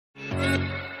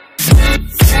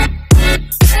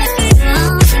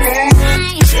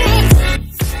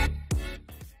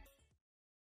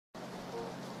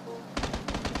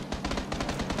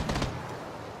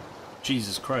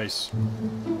Jesus Christ.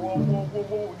 Whoa, whoa, whoa,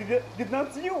 whoa. Did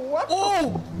not see you. What? Oh!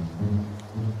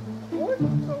 What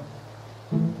the?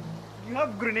 You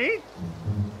have grenade?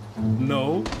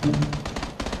 No.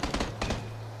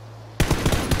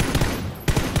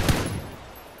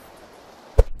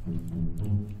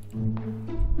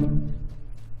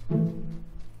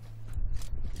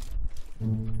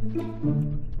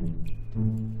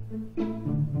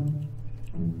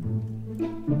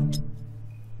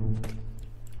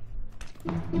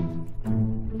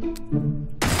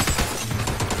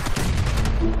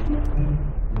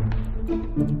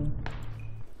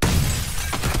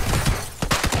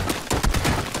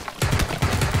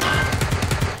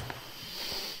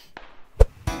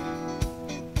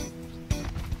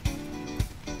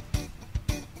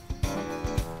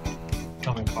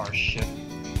 Coming car shit.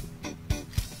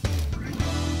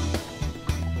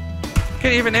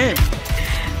 Can't even aim.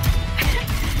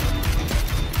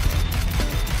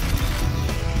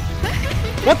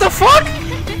 What the fuck?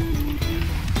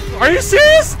 Are you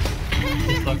serious?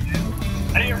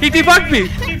 He debugged me.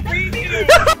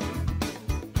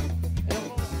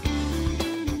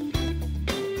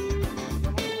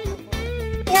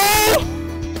 Oh!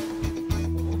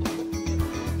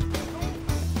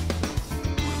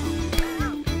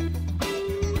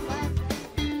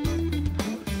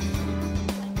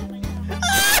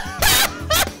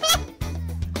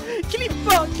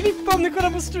 Klippa om ni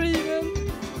kollar på streamen.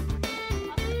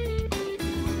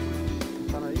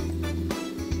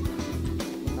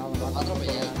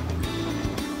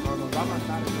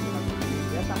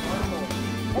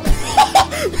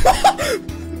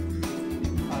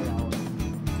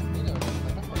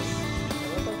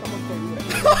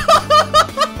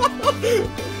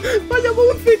 Vaya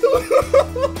bonfito.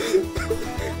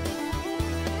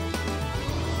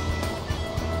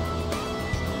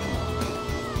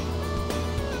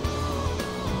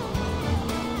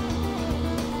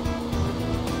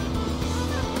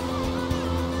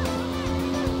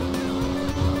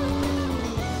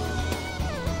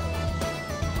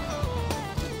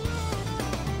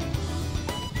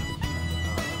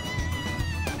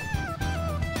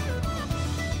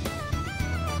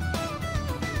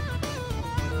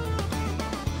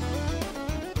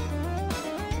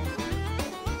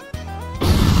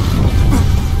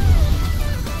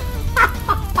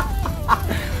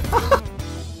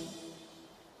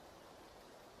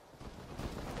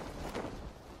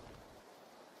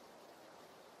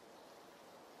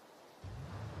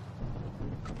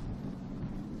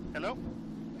 Hello?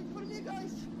 Wait for me,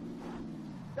 guys!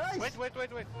 Guys! Wait.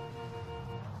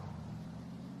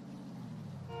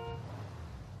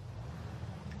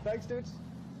 Thanks, dudes.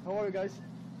 How are you guys?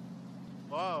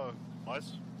 Wow,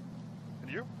 nice.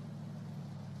 And you?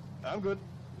 I'm good.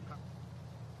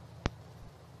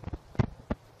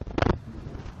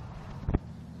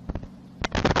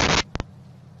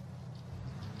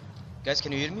 Guys,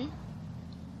 can you hear me?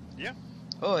 Yeah.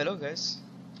 Oh, hello guys.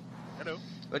 Hello.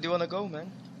 Where do you wanna go,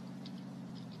 man?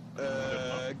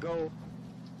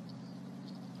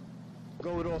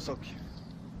 Go Rosok.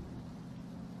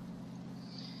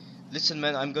 Listen,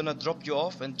 man, I'm gonna drop you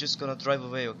off and just gonna drive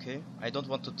away, okay? I don't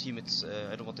want to team.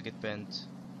 I don't want to get banned.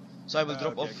 So I will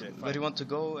drop okay, off okay, where you want to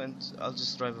go, and I'll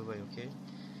just drive away, okay?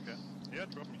 Okay. Yeah,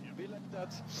 drop me here. Be like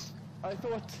that. I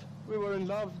thought we were in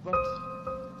love, but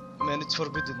Man, it's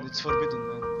forbidden. It's forbidden,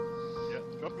 man. Yeah,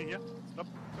 drop me here. Stop.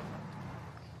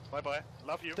 Bye bye.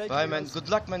 Love you. Bye, man. Good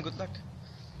luck, man. Good luck.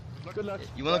 Good luck.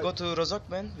 You wanna Bye. go to Rozok,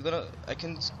 man? I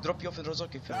can drop you off in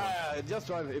Rozok if you want. Just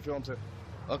drive if you want to.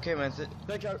 Okay, man.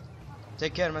 Take care.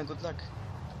 Take care, man. Good luck.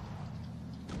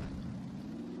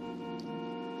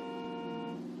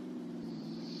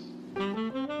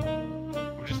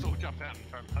 We'll just all jump out and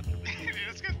try and punch him.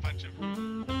 Let's go punch him.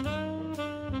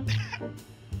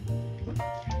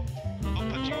 Not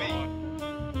punching me.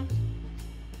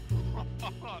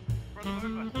 Run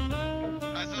him over.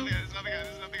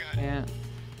 There's another guy. Yeah.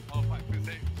 Oh fuck, this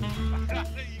thing.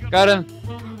 Got him.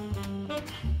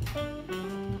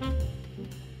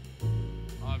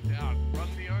 I'm down. Run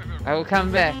me over. I will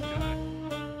come back.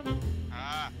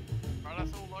 Ah, run us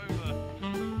all over.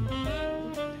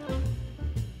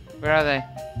 Where are they?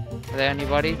 Are they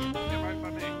anybody? Yeah, right by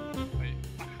me. Wait.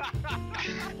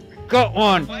 Got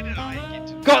one. Why did I get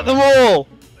to Got them all.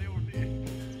 They all did.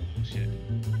 Bullshit.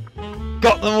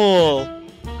 Got them all.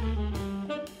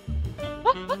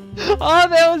 Oh,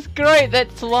 that was great.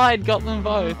 That slide got them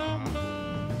both.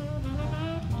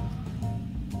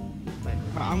 Right,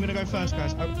 I'm gonna go first,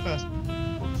 guys. Go first.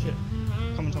 Shit.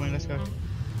 Come on, Tommy, let's go.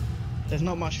 There's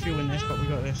not much fuel in this, but we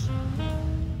got this.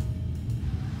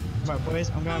 Right, boys,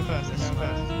 I'm going first. I'm going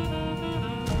first.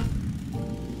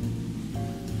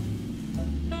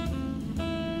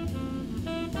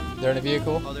 They're in a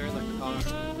vehicle. Oh, they're in like the car.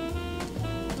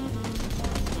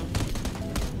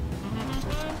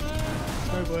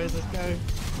 Go boys, let's go.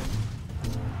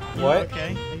 What?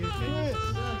 Okay. Are you okay?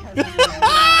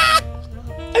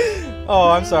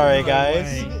 Oh, I'm sorry,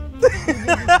 guys.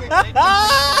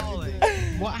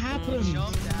 What happened?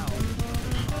 Jumped out.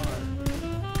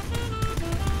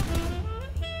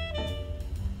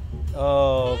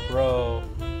 Oh, bro.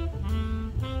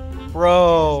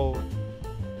 Bro.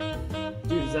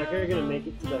 Dude, is that guy gonna make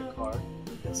it to that car?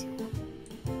 Yes, he will.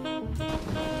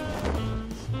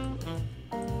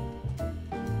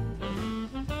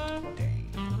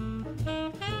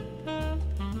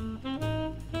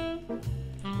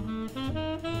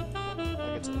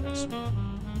 I'll get to the next one.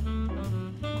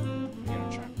 I'm gonna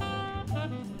try and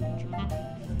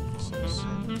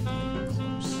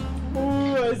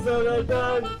ooh, I saw that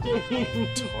dog!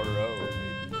 Toro,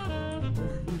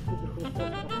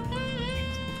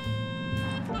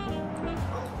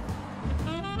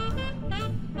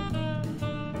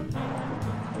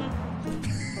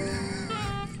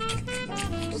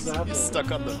 He's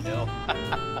stuck on the hill.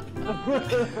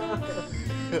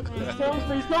 He's coming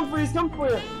for you, he's coming for you, he's coming for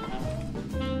you!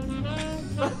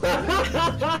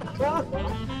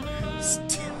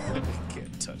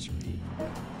 Can't touch me.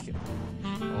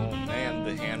 Oh man,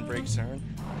 the handbrake turn.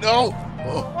 No!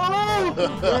 Oh.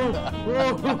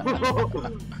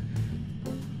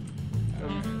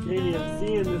 Katie, I'm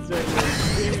seeing this right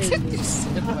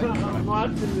now. I'm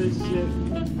watching this shit.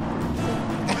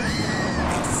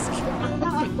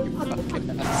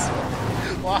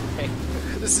 Why?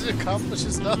 This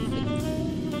accomplishes nothing.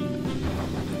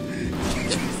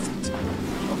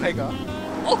 Oh my god.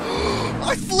 Oh!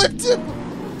 I flipped him!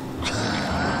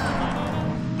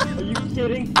 Are you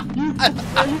kidding? You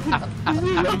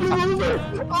knocked him over!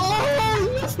 Oh!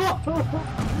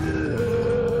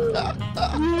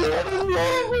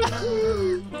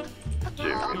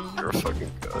 Jamie, you're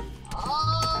fucking good.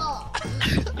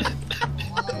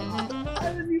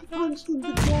 You punched him to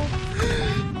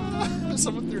death!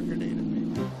 Someone threw a grenade at me.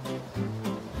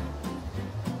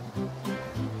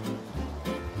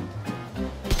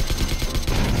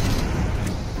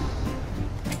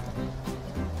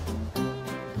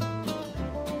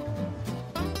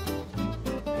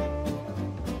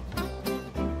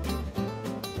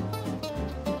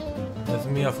 Ez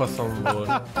mi a faszom volt?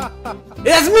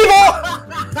 Ez mi volt?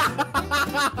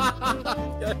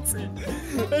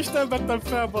 És nem vettem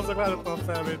fel, bazzag, várottam a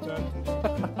felvételt.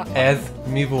 Ez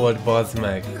mi volt, bazd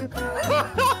meg?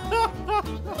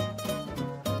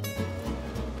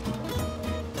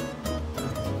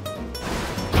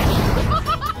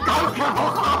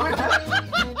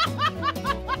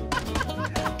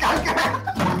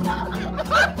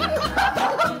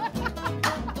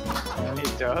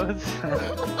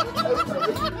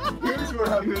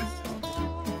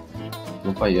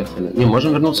 Ну поехали. Не,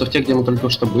 можем вернуться в те, где мы только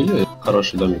что были.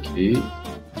 Хорошие домики и...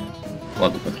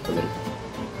 Ладно, поехали, проверим.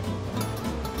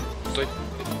 Стой.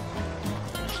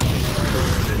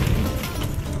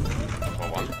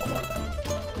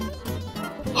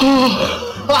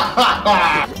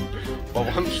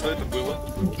 Вован, что это было?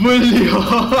 Блин!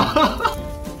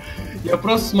 Я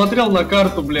просто смотрел на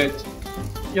карту, блядь.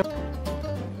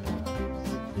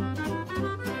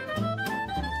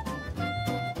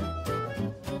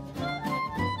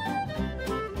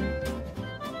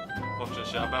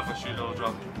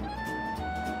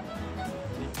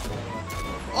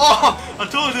 Oh! I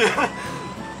told you!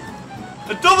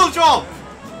 A double drop!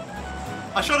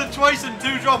 I shot it twice and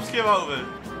 2 drops came out of it.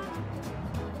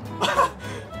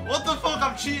 What the fuck?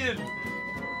 I'm cheating!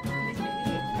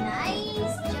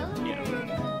 Nice joke.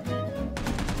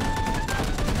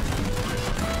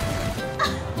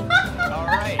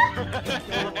 Alright.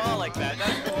 Kill the ball like that.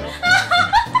 That's cool.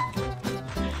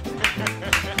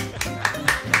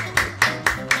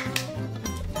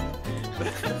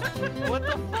 What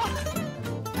the fuck?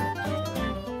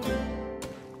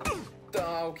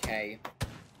 Okay.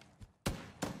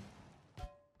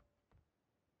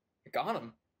 Got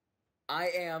him. I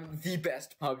am the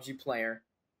best PUBG player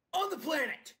on the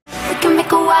planet. We can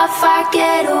make a wildfire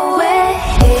get away.